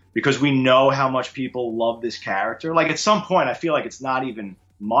 because we know how much people love this character. Like at some point, I feel like it's not even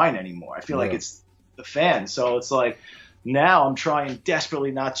mine anymore. I feel like it's the fans. So it's like now I'm trying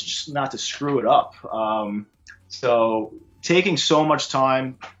desperately not to screw it up. So taking so much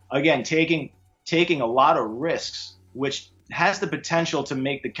time, again, taking a lot of risks, which has the potential to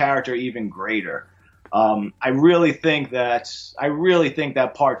make the character even greater. I really think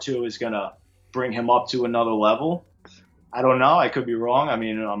that part 2 is gonna bring him up to another level. I don't know. I could be wrong. I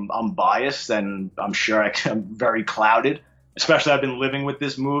mean, I'm biased, and I'm sure I'm very clouded. Especially, I've been living with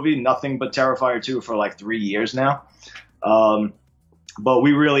this movie, nothing but Terrifier 2, for like 3 years now. But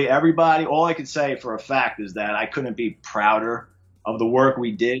everybody, all I can say for a fact is that I couldn't be prouder of the work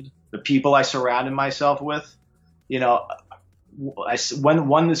we did, the people I surrounded myself with. You know,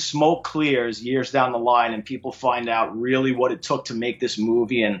 when the smoke clears years down the line and people find out really what it took to make this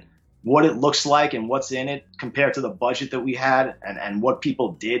movie and what it looks like and what's in it compared to the budget that we had and what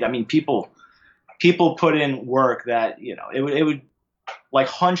people did. I mean, people put in work that, you know, it would like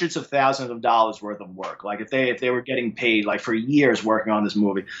hundreds of thousands of dollars worth of work. Like if they were getting paid like for years working on this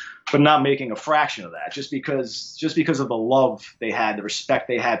movie, but not making a fraction of that, just because of the love they had, the respect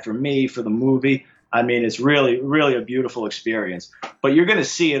they had for me, for the movie. I mean, it's really, really a beautiful experience. But you're going to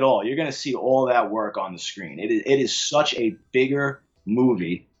see it all. You're going to see all that work on the screen. It is such a bigger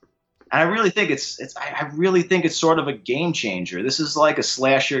movie. And I really think it's sort of a game changer. This is like a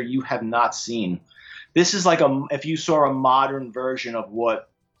slasher you have not seen. This is like if you saw a modern version of what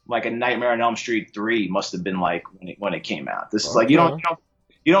like a Nightmare on Elm Street 3 must have been like when it came out. This is like you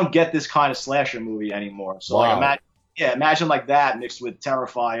don't get this kind of slasher movie anymore. So wow. like imagine like that mixed with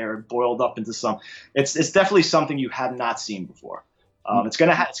Terrifier boiled up into some. It's definitely something you have not seen before. It's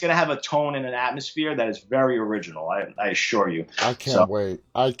gonna have a tone and an atmosphere that is very original. I assure you. I can't wait.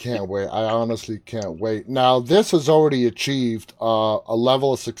 I honestly can't wait. Now this has already achieved a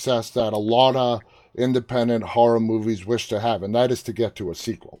level of success that a lot of independent horror movies wish to have, and that is to get to a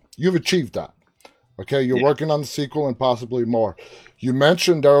sequel. You've achieved that. Okay, you're working on the sequel and possibly more. You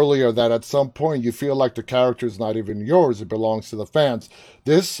mentioned earlier that at some point you feel like the character is not even yours, it belongs to the fans.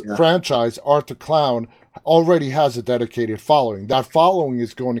 This franchise, Art the Clown, already has a dedicated following. That following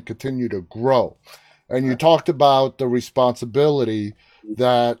is going to continue to grow. And you talked about the responsibility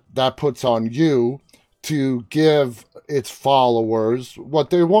that puts on you to give its followers what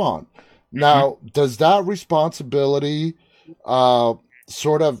they want. Now, does that responsibility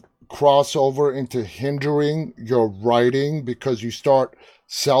sort of cross over into hindering your writing because you start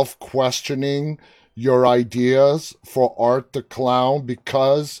self-questioning your ideas for Art the Clown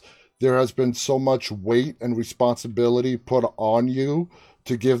because there has been so much weight and responsibility put on you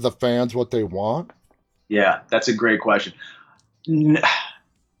to give the fans what they want? Yeah, that's a great question.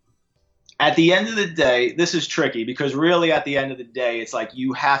 At the end of the day, this is tricky because really at the end of the day, it's like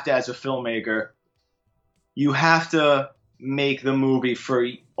you have to, as a filmmaker, you have to make the movie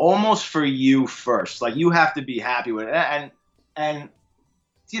almost for you first. Like you have to be happy with it. And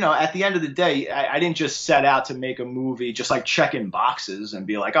you know, at the end of the day, I didn't just set out to make a movie just like checking boxes and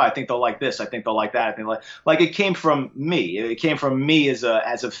be like, oh, I think they'll like this, I think they'll like that. I think like it came from me. It came from me as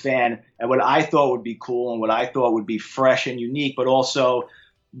a fan and what I thought would be cool and what I thought would be fresh and unique, but also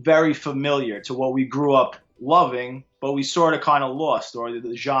very familiar to what we grew up loving, but we sort of kind of lost, or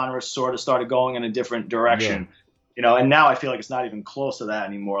the genre sort of started going in a different direction. Yeah. You know, and now I feel like it's not even close to that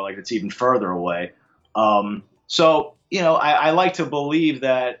anymore. Like it's even further away. So, you know, I like to believe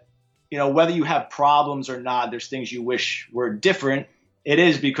that, you know, whether you have problems or not, there's things you wish were different. It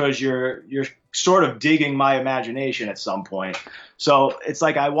is because you're sort of digging my imagination at some point. So it's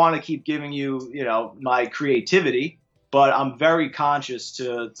like I want to keep giving you, you know, my creativity, but I'm very conscious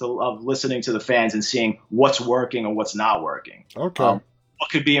of listening to the fans and seeing what's working and what's not working. Okay. what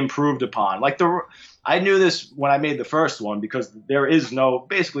could be improved upon. I knew this when I made the first one because there is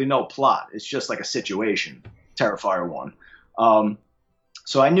basically no plot. It's just like a situation, Terrifier 1.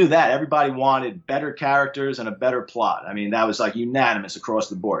 So I knew that everybody wanted better characters and a better plot. I mean, that was like unanimous across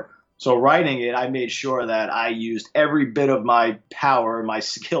the board. So writing it, I made sure that I used every bit of my power, my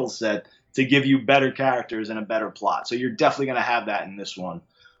skill set to give you better characters and a better plot. So you're definitely going to have that in this one.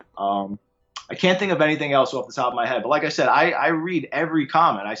 I can't think of anything else off the top of my head. But like I said, I read every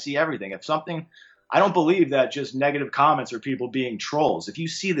comment. I see everything. I don't believe that just negative comments are people being trolls. If you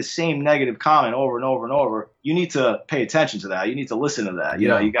see the same negative comment over and over and over, you need to pay attention to that. You need to listen to that. You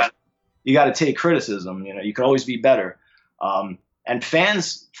know, you got to take criticism. You know, you can always be better. And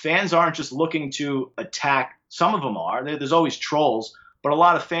fans aren't just looking to attack. Some of them are. There's always trolls, but a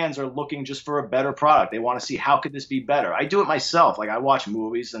lot of fans are looking just for a better product. They want to see, how could this be better? I do it myself. Like, I watch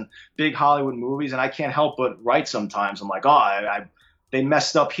movies and big Hollywood movies, and I can't help but write sometimes. I'm like, they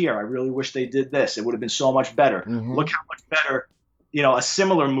messed up here. I really wish they did this. It would have been so much better. Mm-hmm. Look how much better, a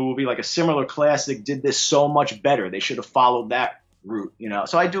similar movie, like a similar classic, did this so much better. They should have followed that route,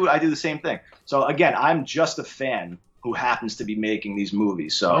 So I do the same thing. So again, I'm just a fan who happens to be making these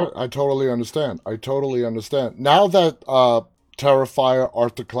movies. So I totally understand. Now that Terrifier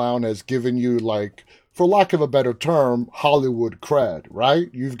Art the Clown has given you, like, for lack of a better term, Hollywood cred, right?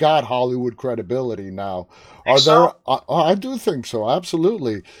 You've got Hollywood credibility now. I do think so,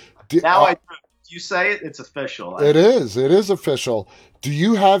 absolutely. You say it, it's official. It is official. Do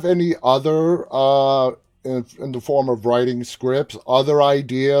you have any other, in the form of writing scripts, other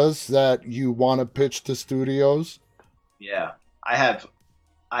ideas that you want to pitch to studios? Yeah, I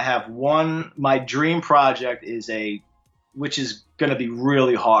have one. My dream project which is going to be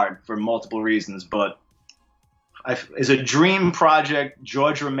really hard for multiple reasons, but is a dream project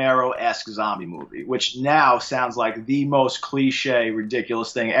George Romero-esque zombie movie, which now sounds like the most cliche,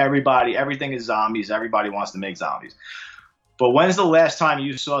 ridiculous thing. Everything is zombies. Everybody wants to make zombies. But when's the last time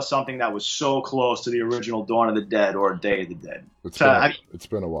you saw something that was so close to the original Dawn of the Dead or Day of the Dead? It's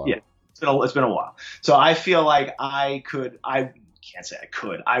been a while. Yeah, it's been a while. So I feel like I can't say I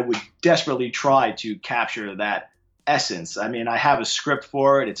could. I would desperately try to capture that essence. I mean, I have a script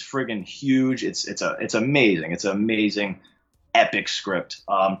for it. It's friggin' huge. It's amazing. It's an amazing, epic script.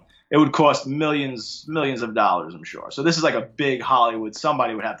 It would cost millions of dollars, I'm sure. So this is like a big Hollywood.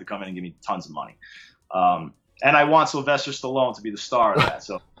 Somebody would have to come in and give me tons of money. And I want Sylvester Stallone to be the star of that.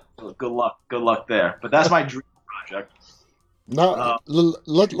 So good luck there. But that's my dream project. Now,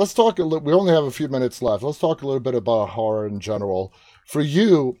 let's talk a little. We only have a few minutes left. Let's talk a little bit about horror in general. For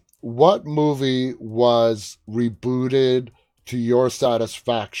you, what movie was rebooted to your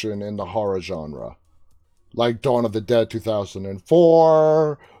satisfaction in the horror genre? Like Dawn of the Dead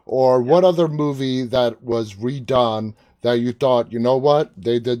 2004, or what other movie that was redone that you thought, you know what,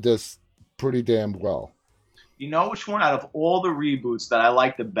 they did this pretty damn well? You know which one out of all the reboots that I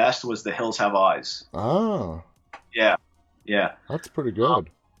liked the best was The Hills Have Eyes. Ah. Yeah. That's pretty good.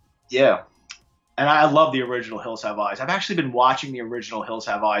 Yeah. And I love the original Hills Have Eyes. I've actually been watching the original Hills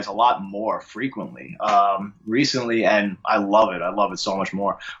Have Eyes a lot more frequently recently, and I love it. I love it so much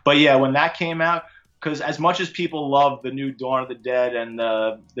more. But yeah, when that came out, because as much as people love the new Dawn of the Dead and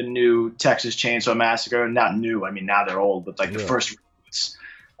the new Texas Chainsaw Massacre, not new, I mean, now they're old, but like the first reboots,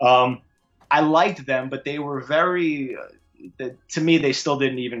 I liked them, but they were very... to me, they still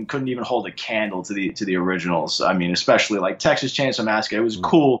couldn't even hold a candle to the originals. I mean, especially like Texas Chainsaw Massacre. It was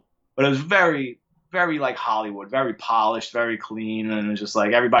cool, but it was very, very like Hollywood, very polished, very clean, and just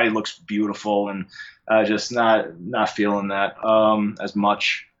like everybody looks beautiful, and just not feeling that as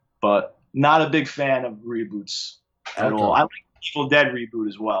much. But not a big fan of reboots at all. I like the Evil Dead reboot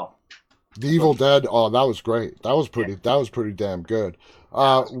as well. The Evil Dead, that was great. That was pretty damn good.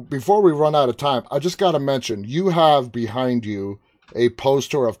 Before we run out of time, I just got to mention, you have behind you a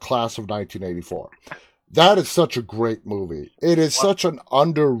poster of Class of 1984. That is such a great movie. It is such an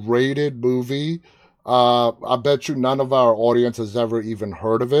underrated movie. I bet you none of our audience has ever even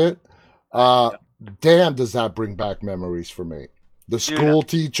heard of it. Damn, does that bring back memories for me. The school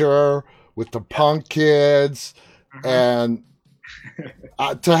teacher with the punk kids, and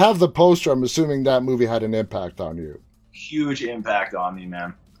to have the poster, I'm assuming that movie had an impact on you. Huge impact on me,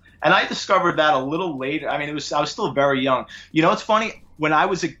 man. And I discovered that a little later. I mean, I was still very young. You know, it's funny. When I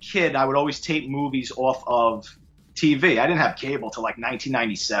was a kid, I would always tape movies off of TV. I didn't have cable till like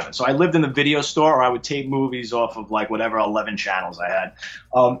 1997. So I lived in the video store, or I would tape movies off of like whatever 11 channels I had.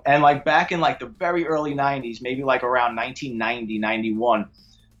 And like back in like the very early 90s, maybe like around 1990, 91,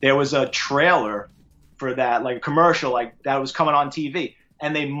 there was a trailer for that, like a commercial like that was coming on TV.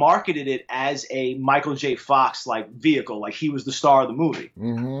 and they marketed it as a Michael J. Fox like vehicle, like he was the star of the movie.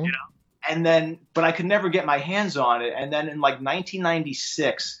 Mm-hmm. You know? And then, but I could never get my hands on it. And then in like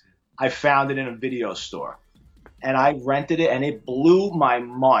 1996, I found it in a video store, and I rented it, and it blew my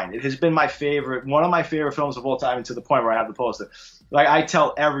mind. It has been my favorite, one of my favorite films of all time, and to the point where I have the poster. Like I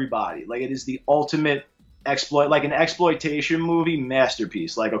tell everybody, like it is the ultimate like an exploitation movie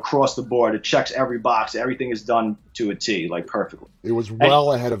masterpiece, like across the board. It checks every box. Everything is done to a T, like perfectly. It was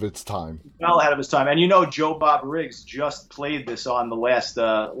well ahead of its time. Well ahead of its time. And you know, Joe Bob Riggs just played this on the last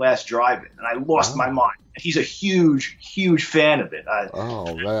drive-in, and I lost my mind. He's a huge fan of it.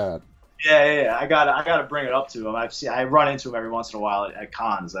 Oh man. Yeah. I gotta bring it up to him. I run into him every once in a while at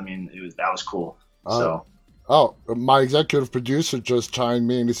cons. I mean, that was cool. So. Oh, my executive producer just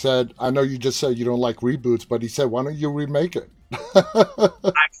chimed in. He said, I know you just said you don't like reboots, but he said, why don't you remake it? I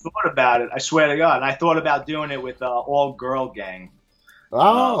thought about it. I swear to God. And I thought about doing it with All Girl Gang.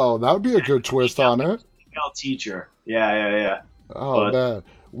 Oh, that would be a good twist on it. Female teacher. Yeah. Oh, man.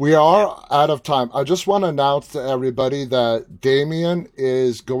 We are out of time. I just want to announce to everybody that Damien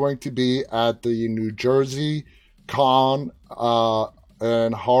is going to be at the New Jersey Con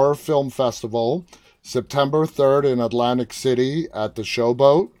and Horror Film Festival, September 3rd in Atlantic City at the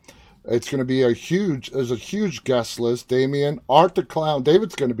Showboat. It's going to be there's a huge guest list. Damien, Art the Clown,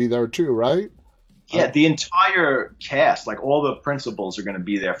 David's going to be there too, right? Yeah, the entire cast, like all the principals are going to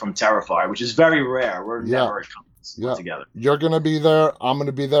be there from Terrifier, which is very rare. We're never a company together. You're going to be there. I'm going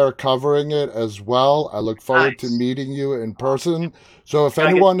to be there covering it as well. I look forward to meeting you in person. So if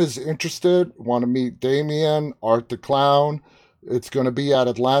anyone is interested, want to meet Damien, Art the Clown, it's going to be at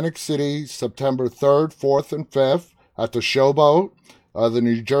Atlantic City, September 3rd, 4th, and 5th at the Showboat, the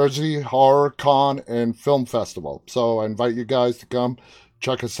New Jersey Horror Con and Film Festival. So I invite you guys to come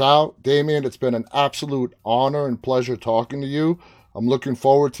check us out. Damien, it's been an absolute honor and pleasure talking to you. I'm looking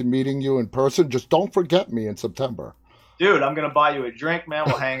forward to meeting you in person. Just don't forget me in September. Dude, I'm going to buy you a drink, man.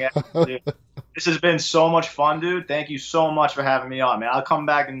 We'll hang out. Dude. This has been so much fun, dude. Thank you so much for having me on, man. I'll come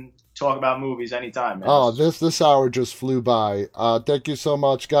back and talk about movies anytime, man. Oh, this hour just flew by. Thank you so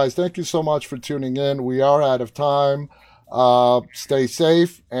much, guys. Thank you so much for tuning in. We are out of time. Stay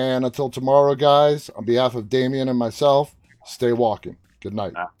safe, and until tomorrow, guys, on behalf of Damien and myself, stay walking. Good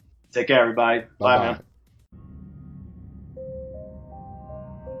night. Take care, everybody. Bye, man.